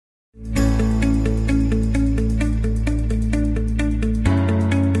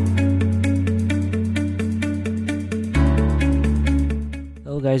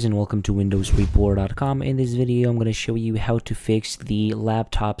guys, and welcome to windowsreport.com. In this video I'm going to show you how to fix the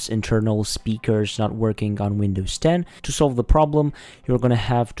laptop's internal speakers not working on Windows 10. To solve the problem, you're going to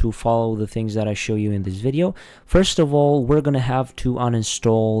have to follow the things that I show you in this video. First of all, we're going to have to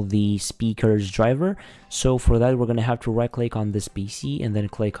uninstall the speakers driver. So for that, we're going to have to right click on this PC and then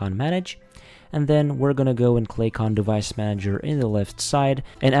click on manage. And then we're gonna go and click on device manager in the left side,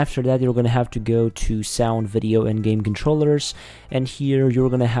 and after that you're gonna have to go to sound, video and game controllers, and here you're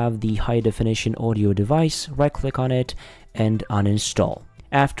gonna have the high definition audio device. Right click on it and uninstall.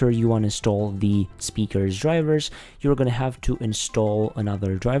 After you uninstall the speakers drivers, you're going to have to install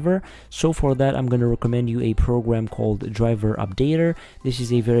another driver. So for that, I'm going to recommend you a program called Driver Updater. This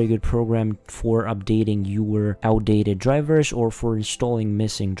is a very good program for updating your outdated drivers or for installing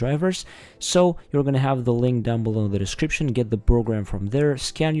missing drivers. So you're going to have the link down below in the description. Get the program from there,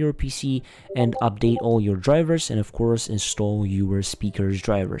 scan your PC and update all your drivers, and of course install your speakers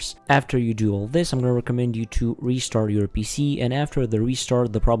drivers. After you do all this, I'm going to recommend you to restart your PC, and after the restart,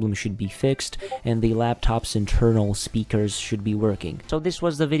 the problem should be fixed and the laptop's internal speakers should be working. So this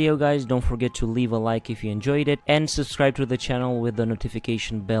was the video, guys. Don't forget to leave a like if you enjoyed it and subscribe to the channel with the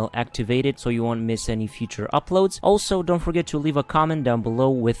notification bell activated so you won't miss any future uploads. Also, don't forget to leave a comment down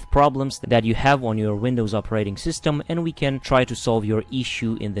below with problems that you have on your Windows operating system, and we can try to solve your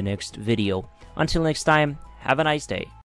issue in the next video. Until next time, have a nice day.